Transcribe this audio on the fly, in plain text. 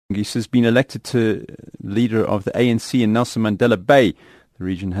Lungisa has been elected to leader of the ANC in Nelson Mandela Bay. The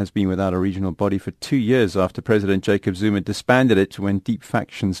region has been without a regional body for 2 years after President Jacob Zuma disbanded it when deep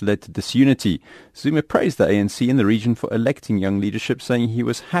factions led to disunity. Zuma praised the ANC in the region for electing young leadership, saying he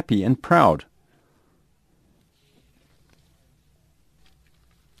was happy and proud.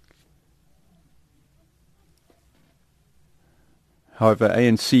 However,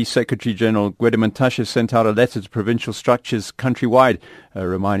 ANC Secretary-General Gwede sent out a letter to provincial structures countrywide,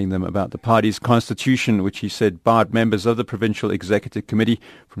 reminding them about the party's constitution, which he said barred members of the Provincial Executive Committee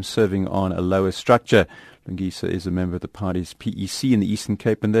from serving on a lower structure. Lungisa is a member of the party's PEC in the Eastern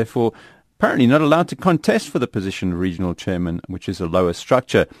Cape and therefore apparently not allowed to contest for the position of regional chairman, which is a lower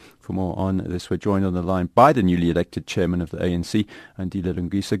structure. For more on this, we're joined on the line by the newly elected chairman of the ANC, Andile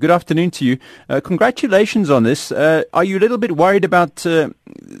Lungisa. Good afternoon to you. Congratulations on this. Are you a little bit worried about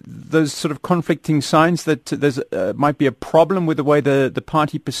those sort of conflicting signs that there's might be a problem with the way the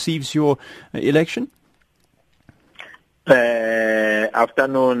party perceives your election?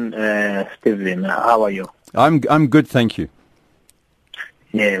 Afternoon, Stephen. How are you? I'm good, thank you.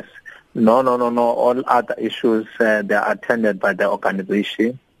 Yes. No. All other issues, they are attended by the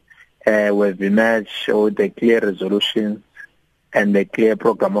organization. We've emerged with a clear resolution and a clear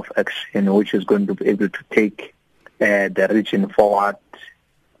program of action, which is going to be able to take the region forward.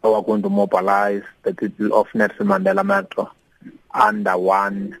 We are going to mobilize the people of Nelson Mandela Metro under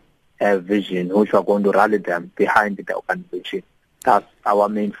one vision, which we are going to rally them behind the organization. That's our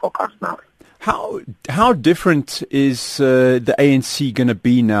main focus now. How different is the ANC going to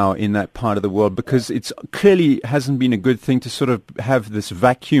be now in that part of the world? Because it's clearly hasn't been a good thing to sort of have this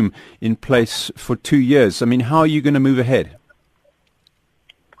vacuum in place for 2 years. I mean, how are you going to move ahead?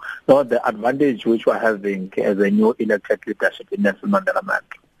 So the advantage which we're having as a new elected leadership in Nelson Mandela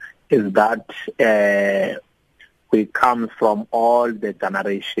Metro is that we come from all the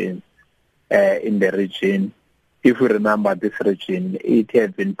generations in the region. If we remember this region, it has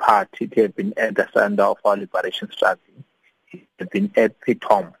been at the center of our liberation strategy. It has been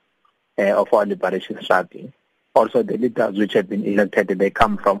epitome of our liberation strategy. Also, the leaders which have been elected, they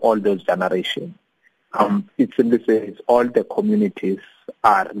come from all those generations. It simply says all the communities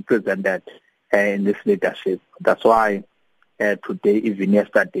are represented in this leadership. That's why today, even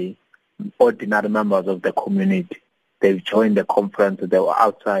yesterday, ordinary members of the community, they've joined the conference. They were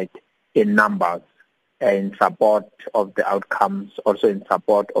outside in numbers, in support of the outcomes, also in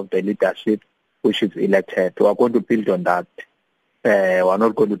support of the leadership which is elected. We are going to build on that. We are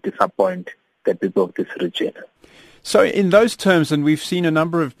not going to disappoint the people of this region. So in those terms, and we've seen a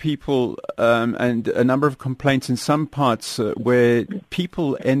number of people and a number of complaints in some parts where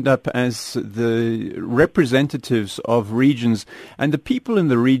people end up as the representatives of regions, and the people in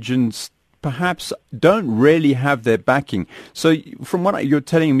the regions perhaps don't really have their backing. So from what you're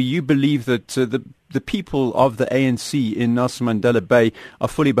telling me, you believe that the people of the ANC in Nelson Mandela Bay are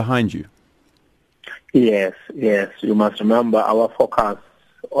fully behind you? Yes. You must remember our focus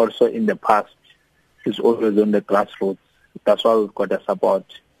also in the past is always on the grassroots. That's why we've got the support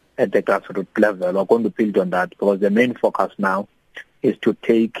at the grassroots level. We're going to build on that because the main focus now is to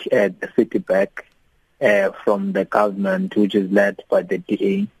take the city back from the government, which is led by the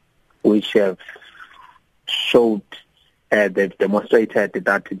DA, which have showed, they've demonstrated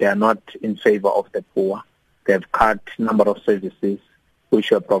that they are not in favor of the poor. They've cut number of services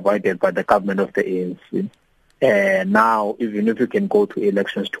which were provided by the government of the ANC. Now, even if we can go to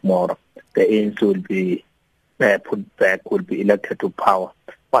elections tomorrow, the ANC will be put back, will be elected to power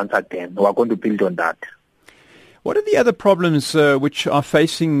once again. We are going to build on that. What are the other problems which are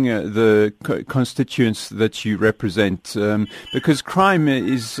facing the constituents that you represent? Because crime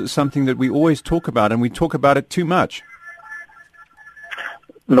is something that we always talk about, and we talk about it too much.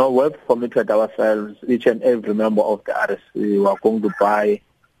 No, we've committed ourselves, each and every member of the RSC. We are going to buy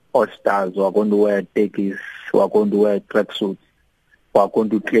all stars. We are going to wear tekis. We are going to wear tracksuits. We are going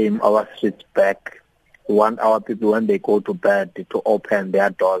to claim our streets back. We want our people, when they go to bed, to open their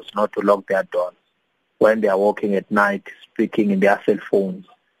doors, not to lock their doors. When they are walking at night, speaking in their cell phones,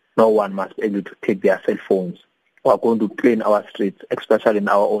 no one must be able to take their cell phones. We are going to clean our streets, especially in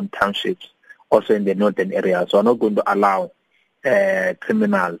our own townships, also in the northern areas. We are not going to allow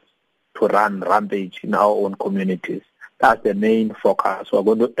criminals to run rampage in our own communities. That's the main focus. We are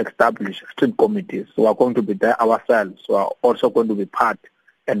going to establish street committees. We are going to be there ourselves. We are also going to be part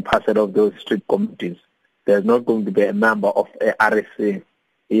and parcel of those street committees. There's not going to be a member of a RSC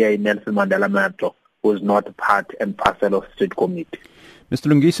here in Nelson Mandela Metro who is not part and parcel of street committee.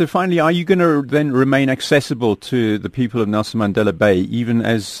 Mr. Lungisa, finally, are you going to then remain accessible to the people of Nelson Mandela Bay even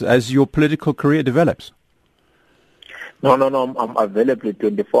as your political career develops? No, I'm available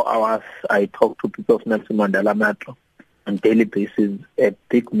 24 hours. I talk to people of Nelson Mandela Metro on daily basis. A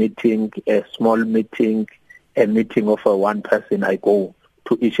big meeting, a small meeting, a meeting of one person. I go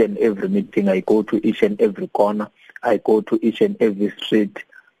to each and every meeting. I go to each and every corner. I go to each and every street.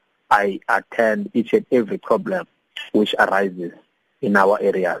 I attend each and every problem which arises in our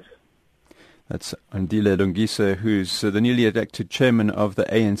areas. That's Andile Lungisa, who's the newly elected chairman of the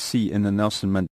ANC in the Nelson Mandela